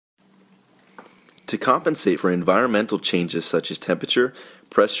To compensate for environmental changes such as temperature,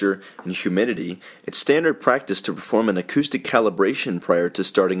 pressure, and humidity, it's standard practice to perform an acoustic calibration prior to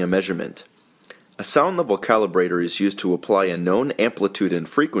starting a measurement. A sound level calibrator is used to apply a known amplitude and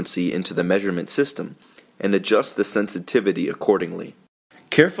frequency into the measurement system and adjust the sensitivity accordingly.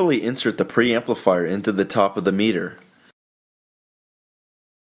 Carefully insert the preamplifier into the top of the meter.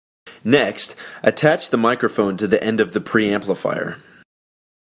 Next, attach the microphone to the end of the preamplifier.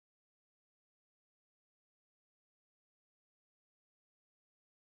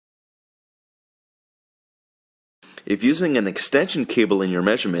 If using an extension cable in your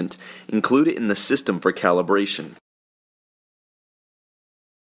measurement, include it in the system for calibration.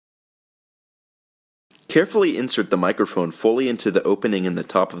 Carefully insert the microphone fully into the opening in the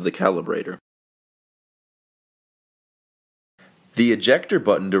top of the calibrator. The ejector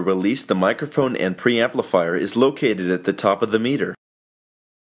button to release the microphone and preamplifier is located at the top of the meter.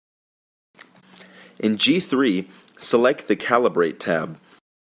 In G3, select the Calibrate tab.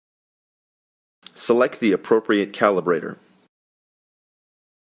 Select the appropriate calibrator.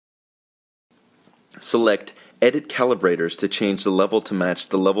 Select Edit Calibrators to change the level to match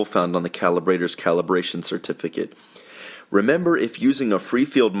the level found on the calibrator's calibration certificate. Remember, if using a free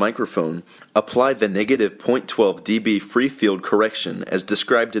field microphone, apply the negative 0.12 dB free field correction as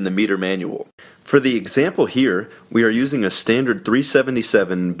described in the meter manual. For the example here, we are using a standard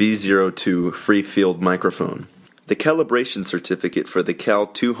 377 B02 free field microphone. The calibration certificate for the Cal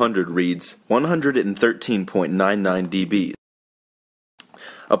 200 reads 113.99 dB.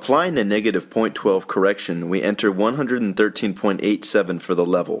 Applying the negative 0.12 correction, we enter 113.87 for the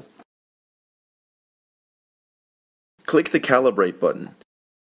level. Click the Calibrate button.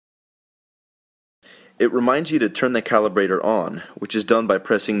 It reminds you to turn the calibrator on, which is done by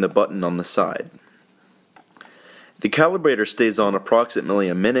pressing the button on the side. The calibrator stays on approximately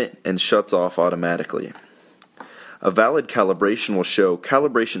a minute and shuts off automatically. A valid calibration will show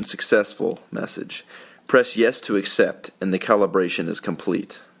 "Calibration successful" message. Press yes to accept and the calibration is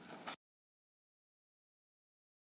complete.